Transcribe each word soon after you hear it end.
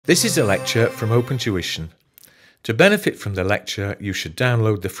This is a lecture from Open Tuition. To benefit from the lecture, you should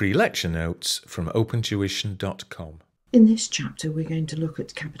download the free lecture notes from opentuition.com. In this chapter, we're going to look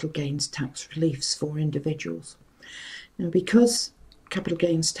at capital gains tax reliefs for individuals. Now, because capital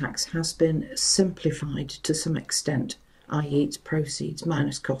gains tax has been simplified to some extent, i.e. it's proceeds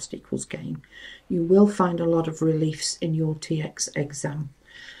minus cost equals gain, you will find a lot of reliefs in your TX exam.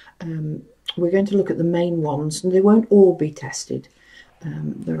 We're going to look at the main ones, and they won't all be tested.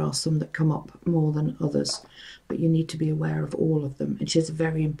 There are some that come up more than others, but you need to be aware of all of them. It is a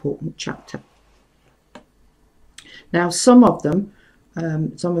very important chapter. Now, some of them,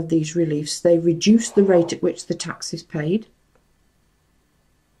 some of these reliefs, they reduce the rate at which the tax is paid.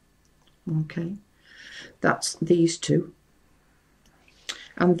 Okay, that's these two.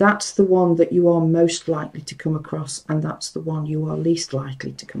 And that's the one that you are most likely to come across, and that's the one you are least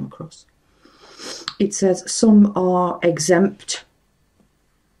likely to come across. It says some are exempt.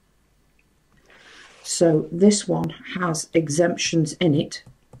 So this one has exemptions in it.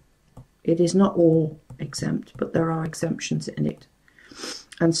 It is not all exempt, but there are exemptions in it.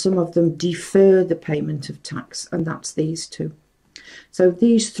 And some of them defer the payment of tax, and that's these two. So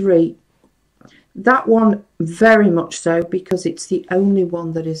these three, that one very much so, because it's the only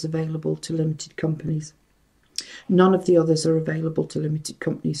one that is available to limited companies. None of the others are available to limited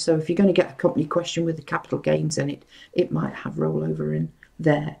companies. So if you're going to get a company question with the capital gains in it, it might have rollover in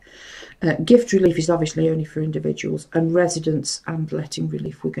there. Gift relief is obviously only for individuals, and residence and letting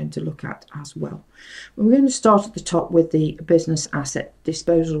relief we're going to look at as well. We're going to start at the top with the business asset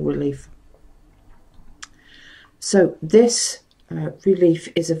disposal relief. So this relief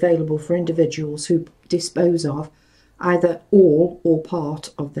is available for individuals who dispose of either all or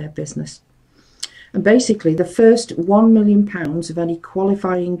part of their business. And basically the first £1 million of any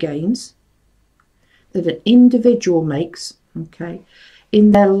qualifying gains that an individual makes, okay,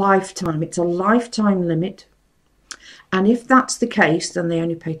 in their lifetime. It's a lifetime limit, and if that's the case, then they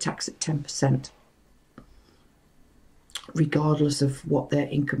only pay tax at 10%, regardless of what their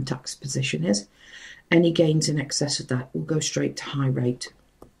income tax position is. Any gains in excess of that will go straight to high rate.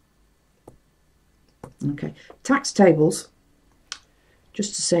 Okay, tax tables,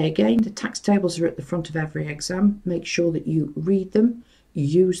 just to say again, the tax tables are at the front of every exam. Make sure that you read them,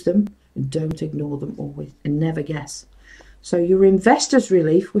 use them, and don't ignore them always, and never guess. So your investors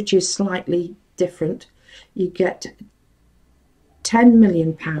relief, which is slightly different, you get £10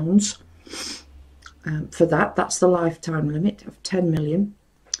 million for that. That's the lifetime limit of 10 million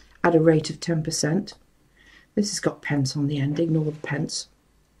at a rate of 10%. This has got pence on the end, ignore the pence.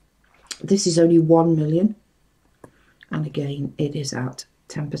 This is only 1 million, and again it is at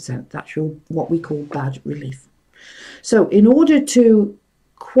 10%. That's your what we call bad relief. So in order to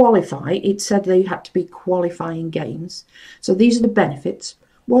qualify, it said they had to be qualifying gains. So these are the benefits.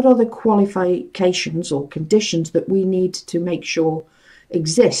 What are the qualifications or conditions that we need to make sure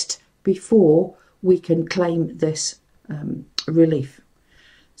exist before we can claim this relief?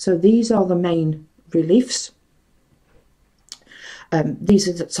 So these are the main reliefs. These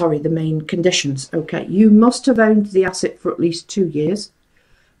are the main conditions. Okay, you must have owned the asset for at least 2 years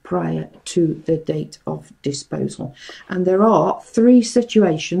prior to the date of disposal. And there are 3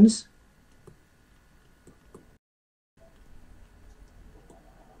 situations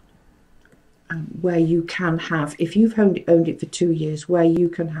where you can have, if you've owned it for 2 years, where you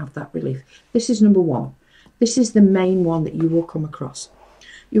can have that relief. This is number 1. This is the main one that you will come across.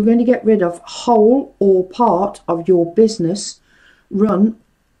 You're going to get rid of whole or part of your business run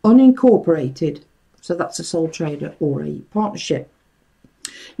unincorporated. So that's a sole trader or a partnership.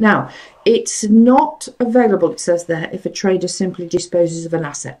 Now, it's not available, it says there, if a trader simply disposes of an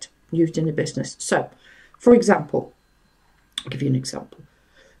asset used in a business. So, for example, I'll give you an example.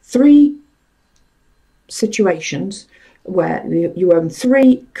 3 situations where you own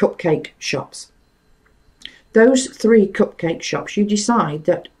 3 cupcake shops. Those 3 cupcake shops, you decide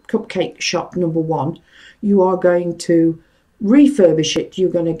that cupcake shop number 1, you are going to refurbish it.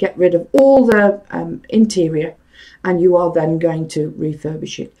 You're going to get rid of all the interior, and you are then going to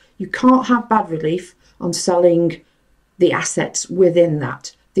refurbish it. You can't have bad relief on selling the assets within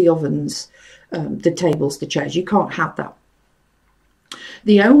that, the ovens, the tables, the chairs. You can't have that.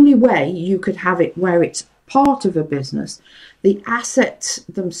 The only way you could have it where it's part of a business, the assets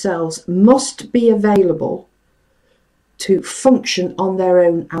themselves must be available to function on their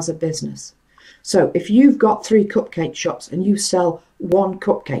own as a business. So if you've got 3 cupcake shops and you sell 1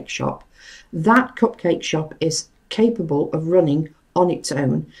 cupcake shop, that cupcake shop is capable of running on its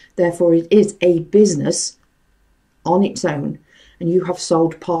own. Therefore, it is a business on its own, and you have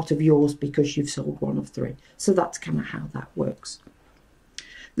sold part of yours because you've sold 1 of 3. So that's kind of how that works.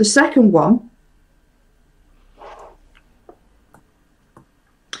 The second one,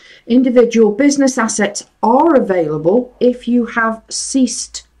 individual business assets are available if you have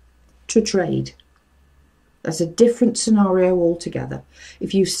ceased to trade. That's a different scenario altogether.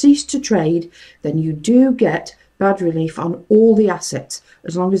 If you cease to trade, then you do get bad relief on all the assets,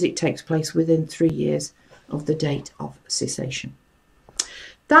 as long as it takes place within 3 years of the date of cessation.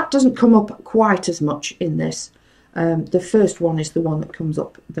 That doesn't come up quite as much in this. The first one is the one that comes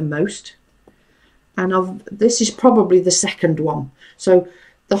up the most. And this is probably the second one. So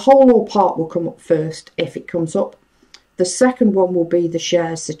the whole or part will come up first if it comes up. The second one will be the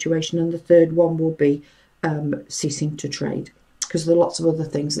shares situation, and the third one will be ceasing to trade, because there are lots of other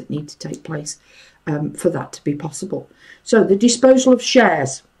things that need to take place for that to be possible. So the disposal of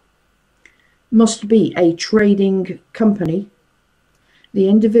shares must be a trading company. The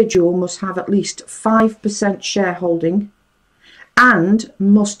individual must have at least 5% shareholding and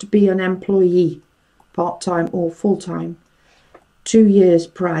must be an employee, part-time or full-time, 2 years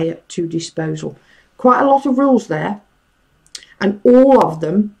prior to disposal. Quite a lot of rules there, and all of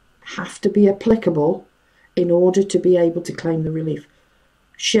them have to be applicable in order to be able to claim the relief.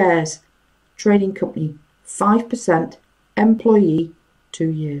 Shares, trading company, 5%, employee, 2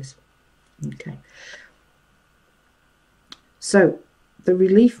 years. Okay. So the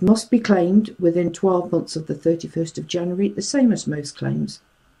relief must be claimed within 12 months of the 31st of January, the same as most claims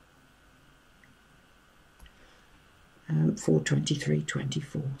for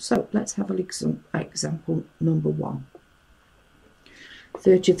 23-24. So let's have an example number 1.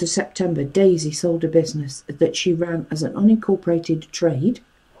 30th of September, Daisy sold a business that she ran as an unincorporated trade.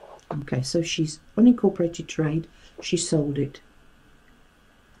 Okay, so she's unincorporated trade, she sold it.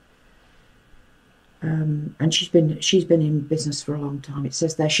 And she's been in business for a long time. It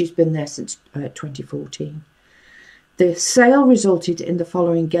says there she's been there since 2014. The sale resulted in the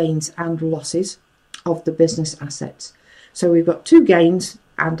following gains and losses of the business assets. So we've got 2 gains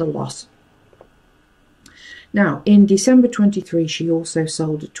and a loss. Now, in December 23, she also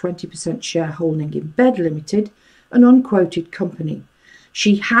sold a 20% shareholding in Bed Limited, an unquoted company.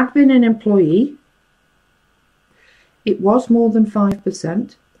 She had been an employee. It was more than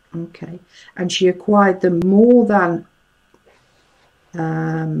 5%. Okay, and she acquired them more than,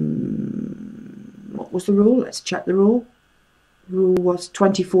 what was the rule? Let's check the rule. Rule was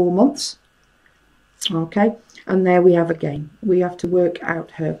 24 months. Okay, and there we have a gain. We have to work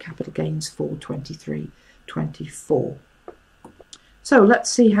out her capital gains for 23-24. So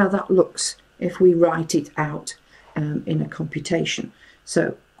let's see how that looks if we write it out in a computation.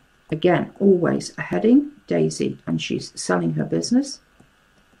 So again, always a heading, Daisy, and she's selling her business.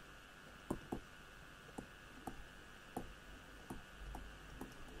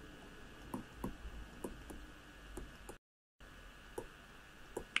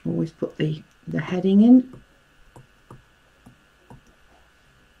 Always put the heading in.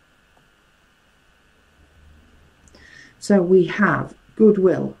 So we have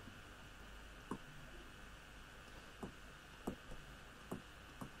goodwill.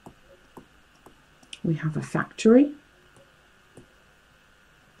 We have a factory.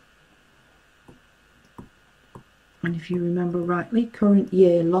 And if you remember rightly, current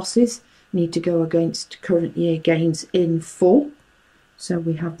year losses need to go against current year gains in full. So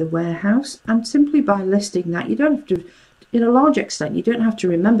we have the warehouse, and simply by listing that, you don't have to, in a large extent, you don't have to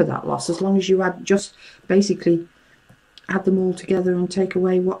remember that loss, as long as you add, just basically add them all together and take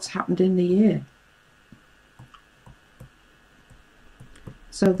away what's happened in the year.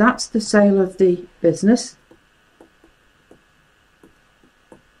 So that's the sale of the business.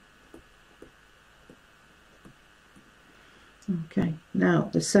 Okay, now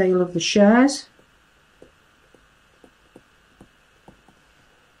the sale of the shares.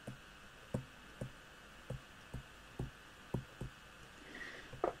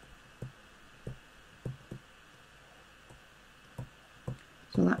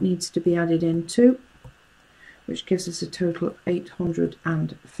 So that needs to be added in too, which gives us a total of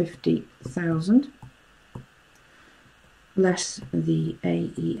 850,000 less the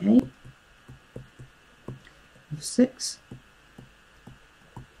AEA of 6,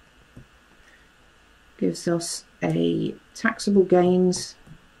 gives us a taxable gains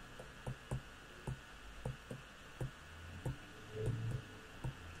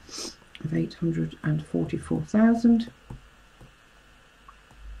of 844,000.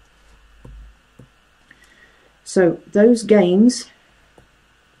 So those gains,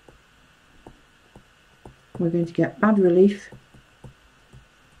 we're going to get bad relief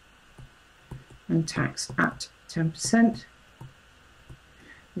and tax at 10%.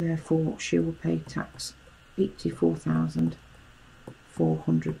 Therefore, she will pay tax 84,400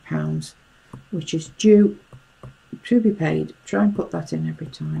 £400, which is due to be paid. Try and put that in every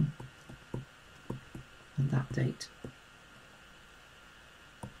time on that date.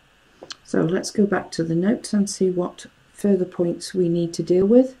 So let's go back to the notes and see what further points we need to deal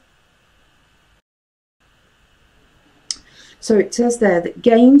with. So it says there that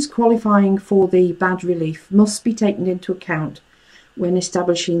gains qualifying for the bad relief must be taken into account when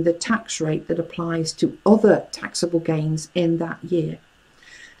establishing the tax rate that applies to other taxable gains in that year.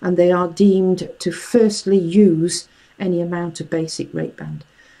 And they are deemed to firstly use any amount of basic rate band.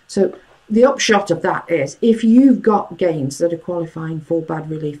 So the upshot of that is, if you've got gains that are qualifying for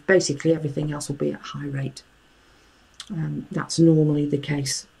bad relief, basically everything else will be at high rate. That's normally the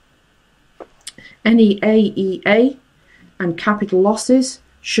case. Any AEA and capital losses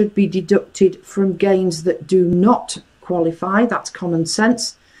should be deducted from gains that do not qualify. That's common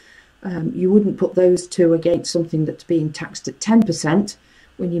sense. You wouldn't put those two against something that's being taxed at 10%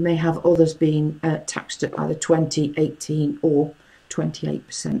 when you may have others being taxed at either 20, 18 or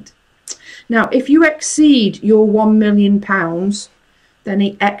 28%. Now, if you exceed your £1 million, then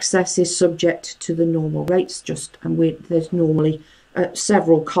the excess is subject to the normal rates. There's normally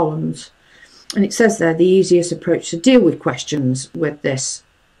several columns. And it says there, the easiest approach to deal with questions with this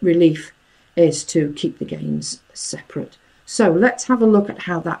relief is to keep the gains separate. So let's have a look at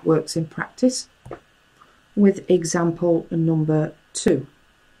how that works in practice with example number 2.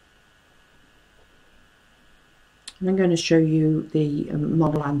 And I'm going to show you the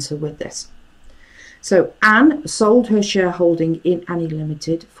model answer with this. So Anne sold her shareholding in Annie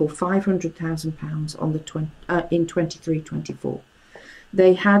Limited for £500,000 on in 23-24.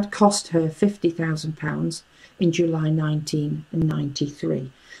 They had cost her £50,000 in July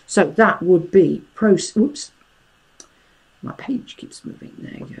 1993. So that would be oops, my page keeps moving.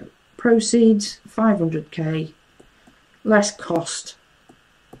 There you go. Proceeds 500k less cost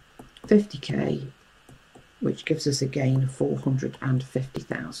 50k, which gives us a gain of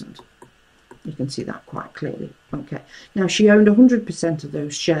 450,000. You can see that quite clearly. Okay. Now she owned 100% of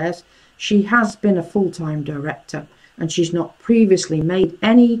those shares. She has been a full-time director, and she's not previously made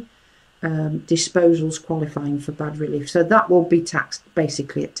any disposals qualifying for bad relief. So that will be taxed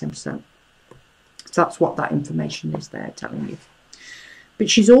basically at 10%. So that's what that information is there telling you.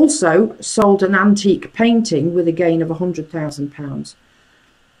 But she's also sold an antique painting with a gain of £100,000.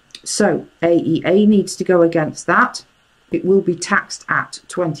 So AEA needs to go against that. It will be taxed at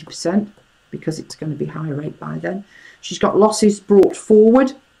 20% because it's going to be high rate by then. She's got losses brought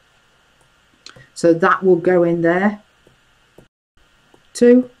forward, so that will go in there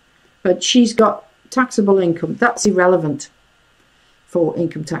too. But she's got taxable income. That's irrelevant for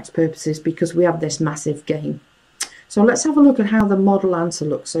income tax purposes because we have this massive gain. So let's have a look at how the model answer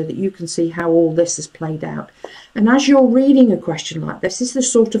looks so that you can see how all this is played out. And as you're reading a question like this is the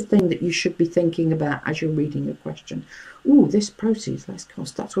sort of thing that you should be thinking about as you're reading a question. Oh, this proceeds less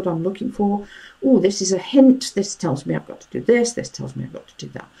cost. That's what I'm looking for. Oh, this is a hint. This tells me I've got to do this. This tells me I've got to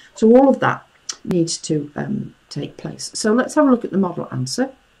do that. So all of that needs to take place. So let's have a look at the model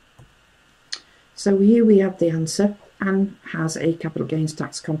answer. So here we have the answer. Anne has a capital gains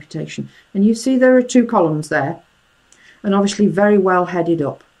tax computation. And you see there are 2 columns there. And obviously very well headed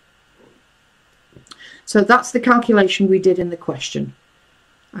up. So that's the calculation we did in the question.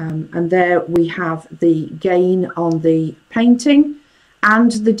 And there we have the gain on the painting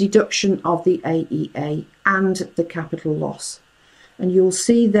and the deduction of the AEA and the capital loss. And you'll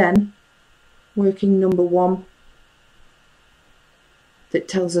see then, working number 1, that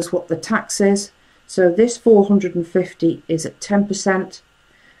tells us what the tax is. So this 450 is at 10%,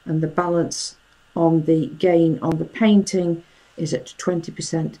 and the balance on the gain on the painting is at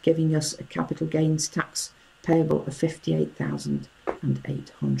 20%, giving us a capital gains tax payable of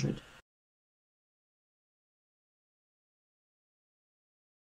 58,800.